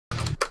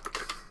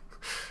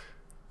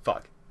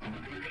Fuck.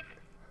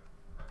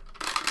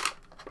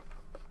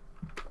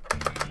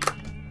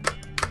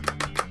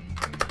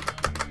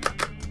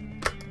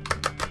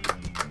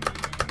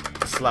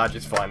 Sludge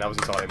is fine, that was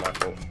entirely my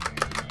fault.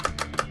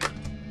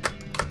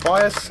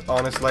 Bias,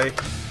 honestly,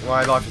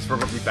 my life is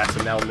probably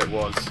better now than it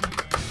was.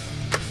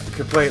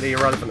 Completely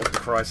irrelevant of the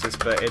crisis,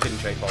 but it didn't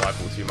change my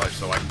life all too much,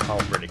 so I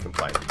can't really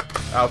complain.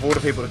 Out of all the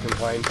people that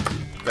complain,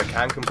 that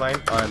can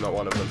complain, I am not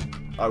one of them.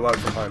 I work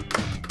from home.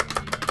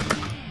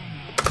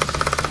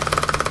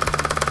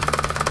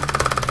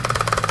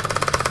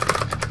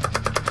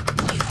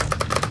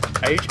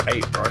 Age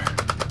 8, bro.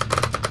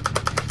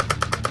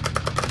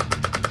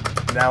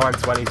 Now I'm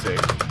 22.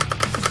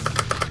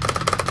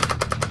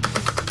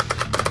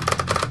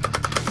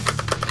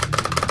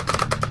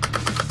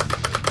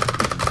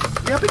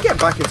 Yeah, I've been getting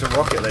back into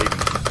Rocket League.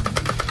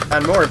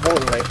 And more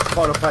importantly,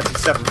 Final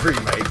Fantasy VII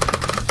Remake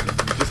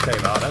just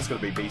came out. That's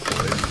gonna be decent,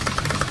 dude.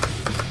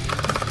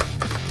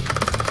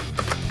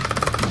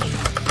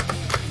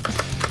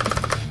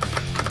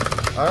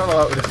 I don't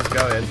know where this is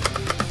going.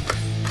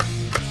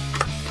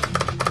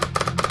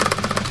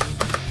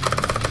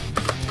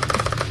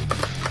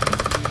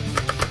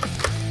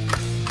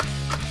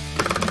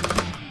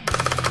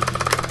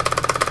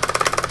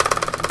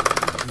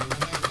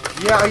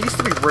 Yeah, I used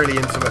to be really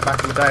into it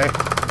back in the day.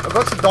 I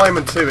got to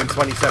Diamond 2 in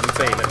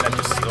 2017 and then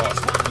just stopped.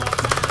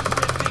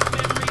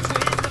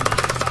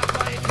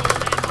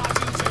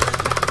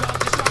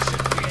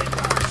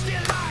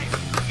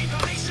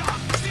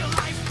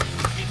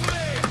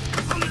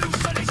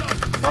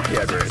 Fuck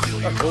yeah, dude.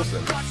 That's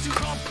awesome.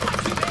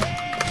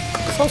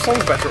 This whole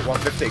song's better at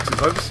 150 because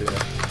it's over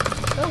sooner.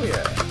 Hell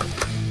yeah.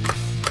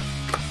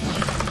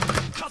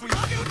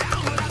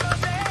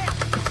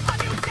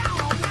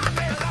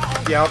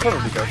 Yeah, I'll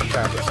probably go for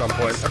champ at some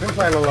point. I've been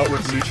playing a lot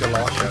with Lucha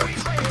Lasho.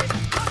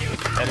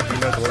 And if you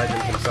know the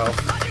legend himself.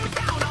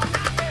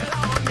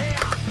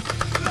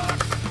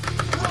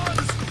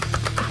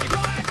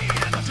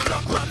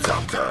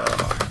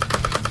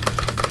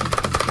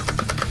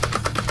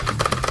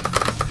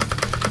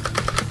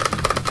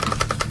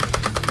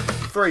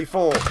 Three,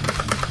 four.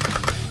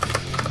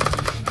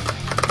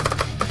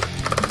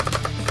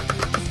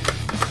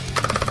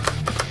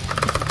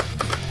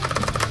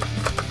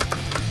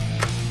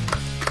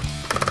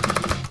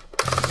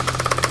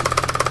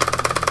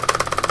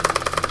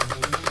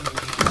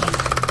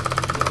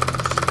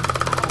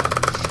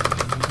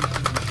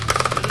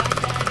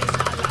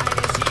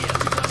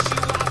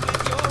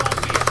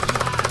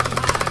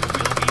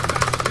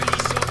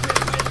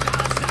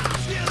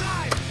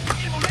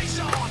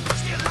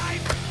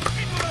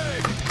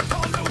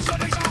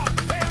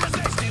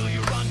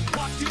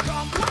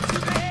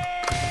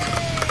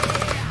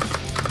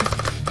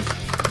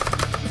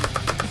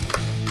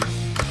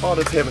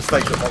 Harder to hear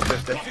mistakes at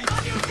 150.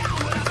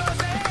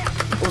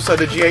 Also,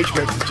 the GH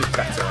mix is just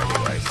better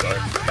anyway, so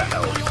that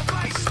helps.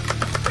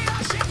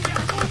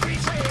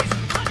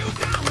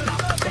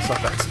 What's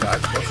up,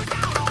 X-Facts?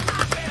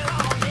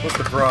 What's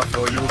the bra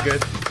for? You all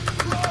good?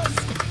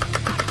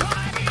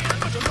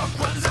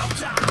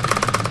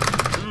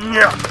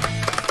 Yeah.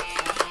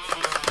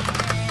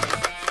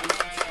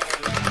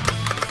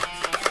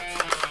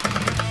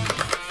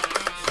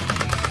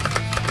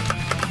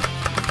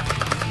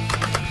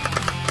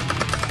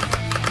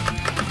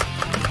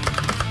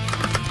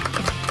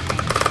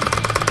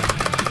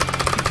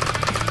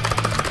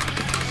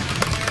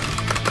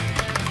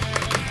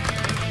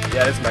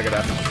 Yeah, it's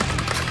Megadeth.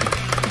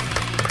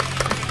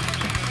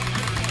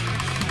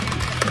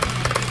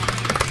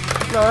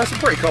 No, that's a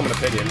pretty common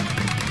opinion.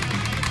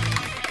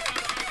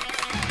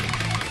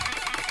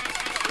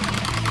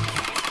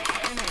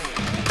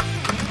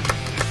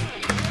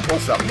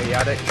 What's up, me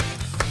addict?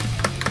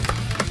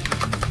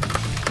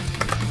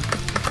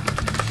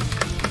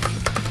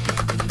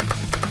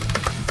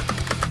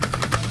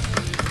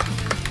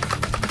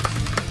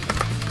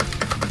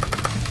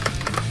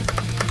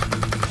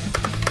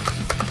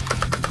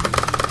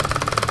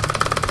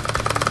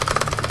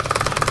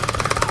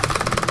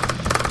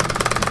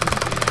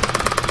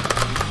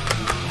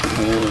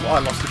 I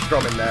lost the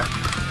Strom in there.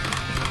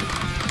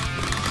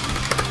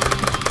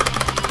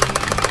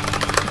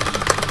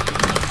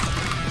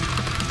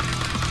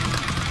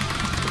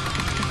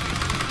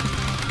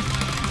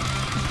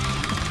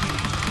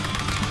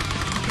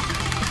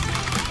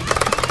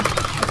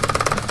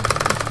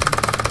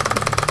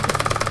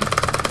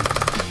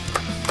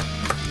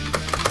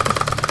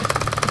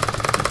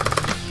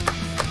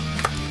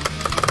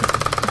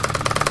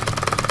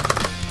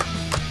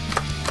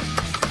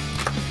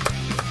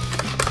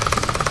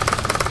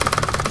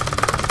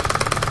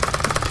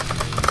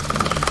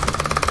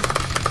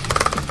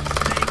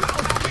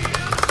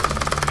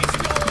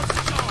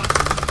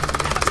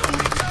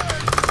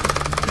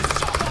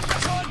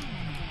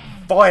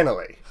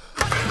 Finally!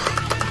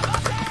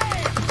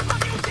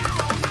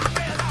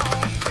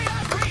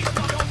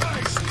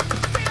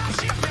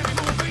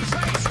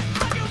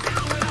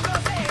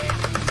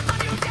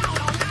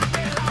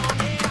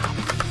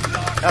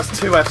 That's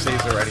 2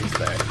 FCs already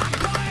today.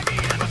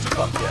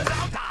 Fuck yeah.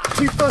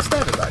 2 first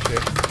evers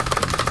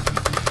actually.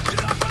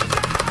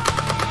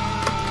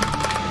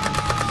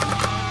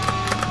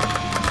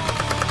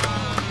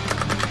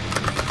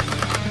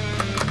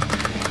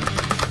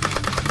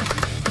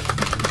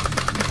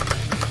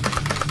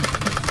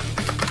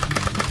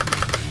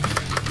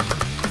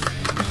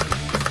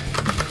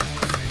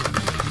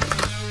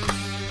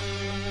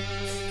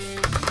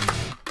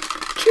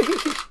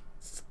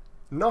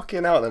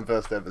 knocking out them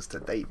first evers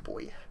today,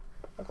 boy.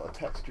 I got a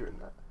text during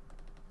that.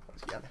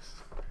 That's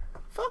Yanis.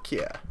 Fuck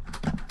yeah.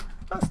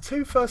 That's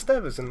 2 first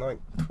evers in like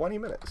 20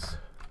 minutes.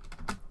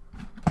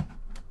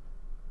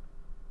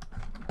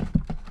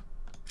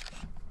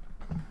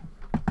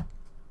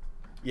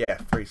 Yeah,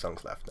 3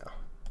 songs left now.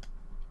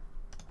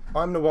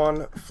 I'm the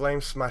One,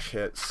 Flame Smash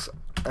Hits,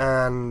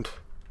 and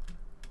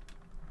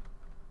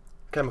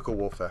Chemical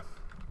Warfare.